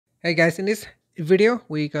Hey guys, in this video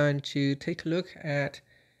we're going to take a look at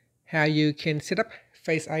how you can set up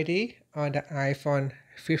Face ID on the iPhone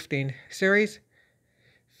 15 series.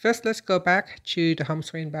 First, let's go back to the home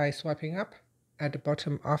screen by swiping up at the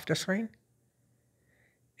bottom of the screen.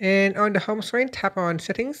 And on the home screen, tap on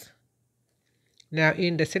Settings. Now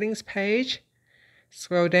in the Settings page,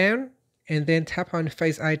 scroll down and then tap on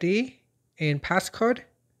Face ID and passcode.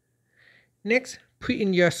 Next, put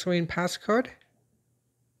in your screen passcode.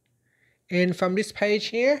 And from this page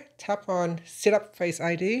here, tap on Set up Face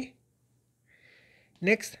ID.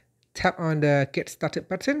 Next, tap on the Get Started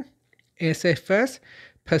button. And say first,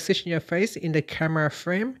 position your face in the camera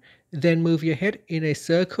frame, then move your head in a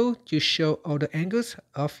circle to show all the angles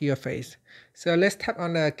of your face. So let's tap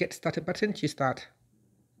on the Get Started button to start.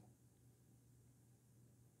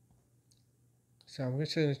 So I'm going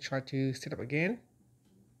to try to set up again.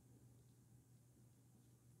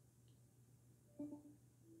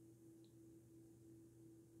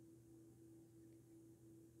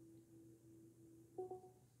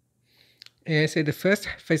 And say the first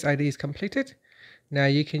Face ID is completed. Now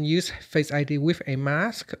you can use Face ID with a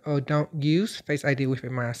mask or don't use Face ID with a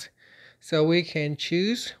mask. So we can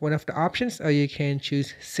choose one of the options, or you can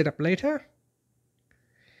choose Set up later.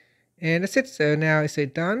 And that's it. So now it's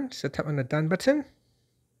done. So tap on the Done button.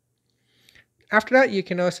 After that, you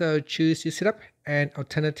can also choose to set up an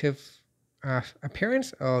alternative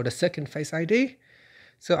appearance or the second Face ID.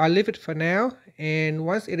 So I'll leave it for now, and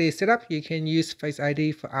once it is set up, you can use Face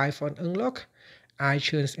ID for iPhone Unlock,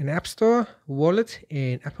 iTunes and App Store, Wallet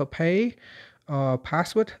and Apple Pay, or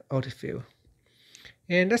Password autofill.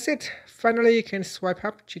 And that's it. Finally, you can swipe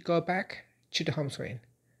up to go back to the home screen.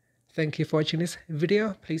 Thank you for watching this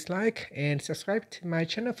video. Please like and subscribe to my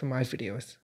channel for more videos.